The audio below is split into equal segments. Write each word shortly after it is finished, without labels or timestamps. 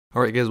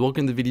Alright guys,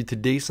 welcome to the video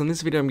today. So in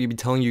this video I'm going to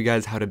be telling you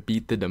guys how to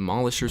beat the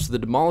Demolisher. So the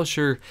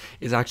Demolisher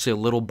is actually a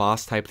little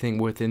boss type thing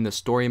within the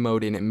story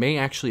mode, and it may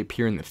actually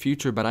appear in the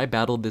future, but I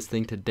battled this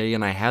thing today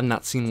and I have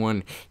not seen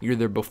one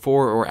either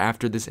before or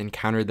after this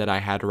encounter that I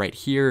had right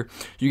here.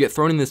 You get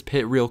thrown in this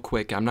pit real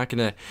quick. I'm not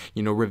going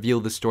to, reveal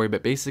the story,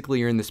 but basically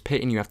you're in this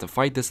pit and you have to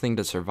fight this thing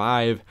to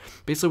survive.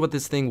 Basically what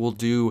this thing will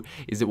do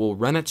is it will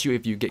run at you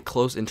if you get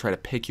close and try to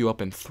pick you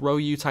up and throw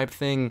you type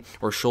thing,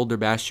 or shoulder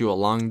bash you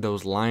along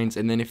those lines,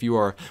 and then if you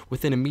are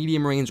within a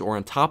medium range or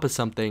on top of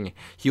something,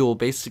 he will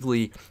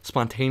basically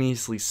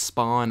spontaneously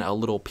spawn a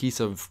little piece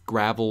of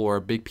gravel or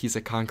a big piece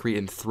of concrete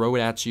and throw it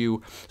at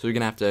you. So you're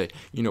gonna have to,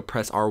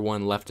 press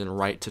R1 left and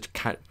right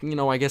to,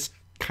 I guess,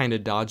 kind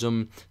of dodge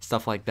them,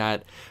 stuff like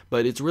that.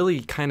 But it's really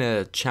kind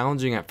of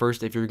challenging at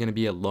first if you're going to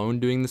be alone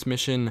doing this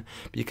mission,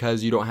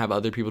 because you don't have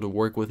other people to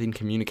work with and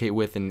communicate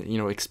with and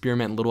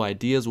experiment little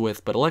ideas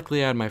with. But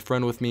luckily I had my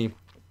friend with me.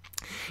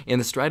 And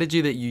the strategy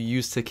that you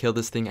use to kill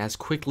this thing as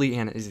quickly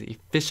and as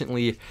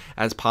efficiently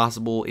as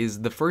possible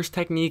is the first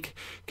technique,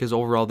 because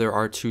overall there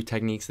are two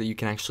techniques that you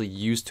can actually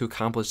use to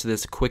accomplish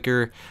this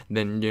quicker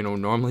than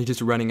normally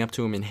just running up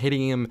to him and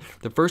hitting him.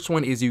 The first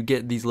one is you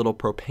get these little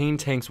propane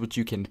tanks which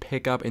you can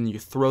pick up and you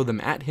throw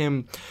them at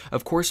him.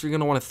 Of course you're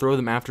going to want to throw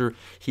them after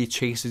he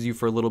chases you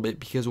for a little bit,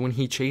 because when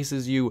he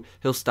chases you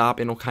he'll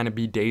stop and he'll kind of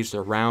be dazed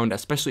around,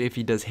 especially if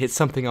he does hit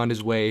something on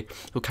his way.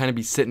 He'll kind of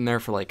be sitting there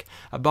for like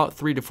about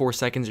 3 to 4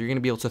 seconds. You're going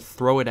to be able to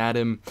throw it at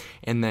him,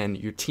 and then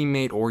your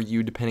teammate or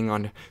you, depending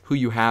on who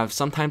you have,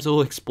 sometimes it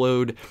will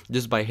explode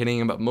just by hitting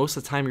him, but most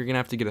of the time you're gonna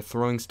have to get a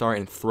throwing star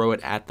and throw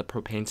it at the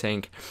propane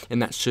tank, and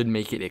that should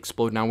make it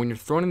explode. Now when you're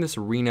thrown in this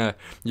arena,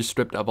 you're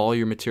stripped of all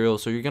your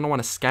materials, so you're gonna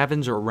want to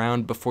scavenge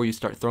around before you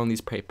start throwing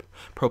these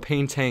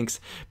propane tanks,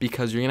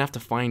 because you're gonna have to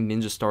find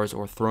ninja stars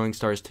or throwing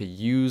stars to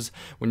use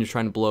when you're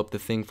trying to blow up the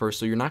thing first.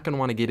 So you're not gonna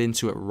want to get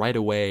into it right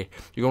away.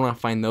 You're gonna want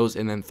to find those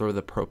and then throw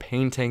the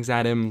propane tanks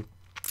at him.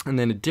 And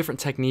then a different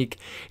technique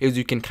is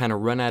you can kind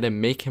of run at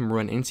him, make him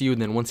run into you,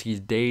 and then once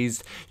he's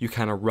dazed, you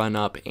kind of run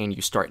up and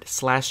you start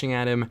slashing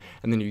at him,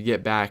 and then you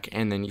get back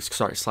and then you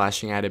start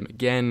slashing at him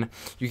again.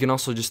 You can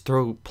also just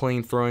throw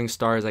plain throwing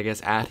stars, I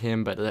guess, at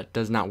him, but that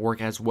does not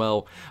work as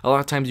well. A lot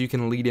of times you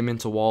can lead him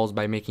into walls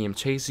by making him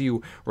chase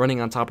you,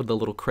 running on top of the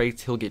little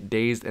crates. He'll get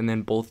dazed, and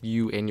then both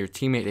you and your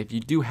teammate, if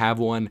you do have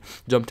one,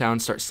 jump down,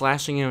 start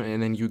slashing him,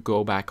 and then you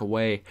go back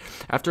away.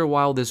 After a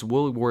while this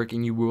will work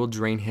and you will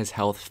drain his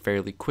health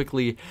fairly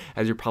quickly,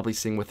 as you're probably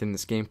seeing within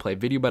this gameplay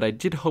video. But I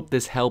did hope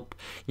this helped,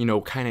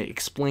 kind of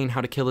explain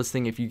how to kill this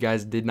thing if you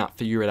guys did not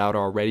figure it out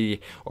already,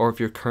 or if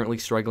you're currently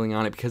struggling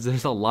on it, because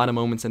there's a lot of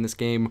moments in this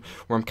game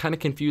where I'm kind of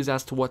confused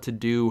as to what to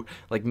do,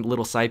 like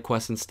little side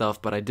quests and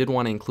stuff. But I did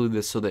want to include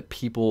this so that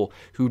people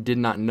who did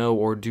not know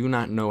or do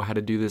not know how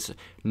to do this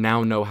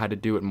now know how to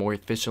do it more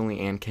efficiently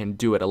and can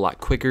do it a lot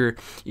quicker,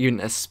 even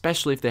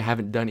especially if they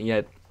haven't done it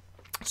yet.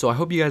 So I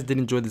hope you guys did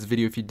enjoy this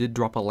video. If you did,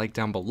 drop a like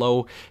down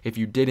below. If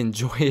you did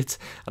enjoy it,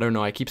 I don't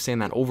know, I keep saying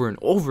that over and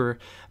over,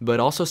 but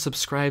also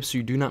subscribe so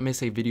you do not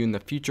miss a video in the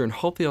future. And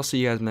hopefully I'll see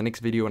you guys in the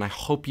next video, and I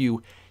hope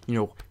you,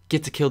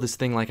 get to kill this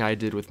thing like I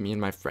did with me and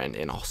my friend.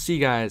 And I'll see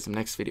you guys in the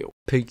next video.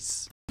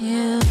 Peace.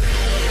 Yeah.